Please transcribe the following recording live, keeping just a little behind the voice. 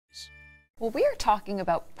Well, we are talking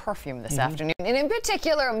about perfume this afternoon, and in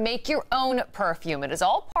particular, make your own perfume. It is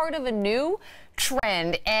all part of a new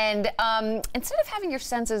trend, and instead of having your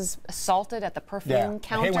senses assaulted at the perfume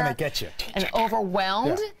counter, I hate when they get you, and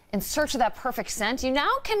overwhelmed in search of that perfect scent, you now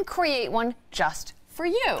can create one just for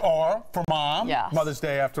you. Or for Mom. Yes. Mother's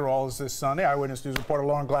Day, after all, is this Sunday. Eyewitness News reporter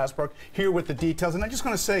Lauren Glassberg here with the details. And I'm just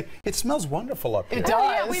going to say, it smells wonderful up here. It does. Oh,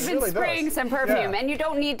 yeah, we've been spraying some perfume, and you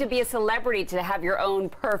don't need to be a celebrity to have your own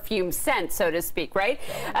perfume scent, so to speak, right?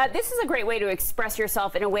 This is a great way to express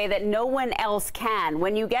yourself in a way that no one else can.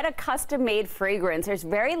 When you get a custom-made fragrance, there's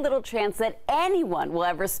very little chance that anyone will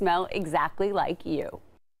ever smell exactly like you.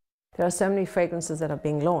 There are so many fragrances that are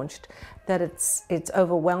being launched that it's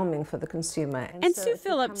overwhelming for the consumer. And Sue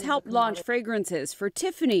Phillips helped launch fragrances for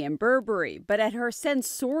Tiffany and Burberry, but at her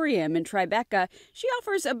Scentsorium in Tribeca, she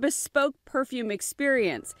offers a bespoke perfume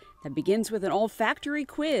experience that begins with an olfactory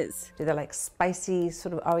quiz. Do they like spicy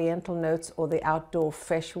sort of oriental notes or the outdoor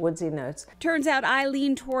fresh woodsy notes? Turns out I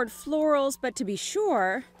lean toward florals, but to be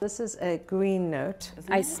sure, this is a green note.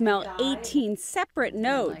 I smell 18 separate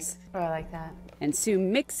notes. Oh, I like that. And Sue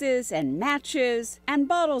mixes and matches and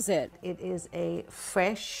bottles it. It is a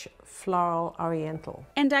fresh floral oriental.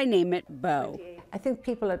 And I name it Beau. I think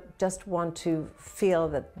people just want to feel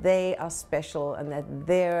that they are special and that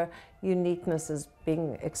their uniqueness is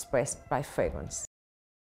being expressed by fragrance.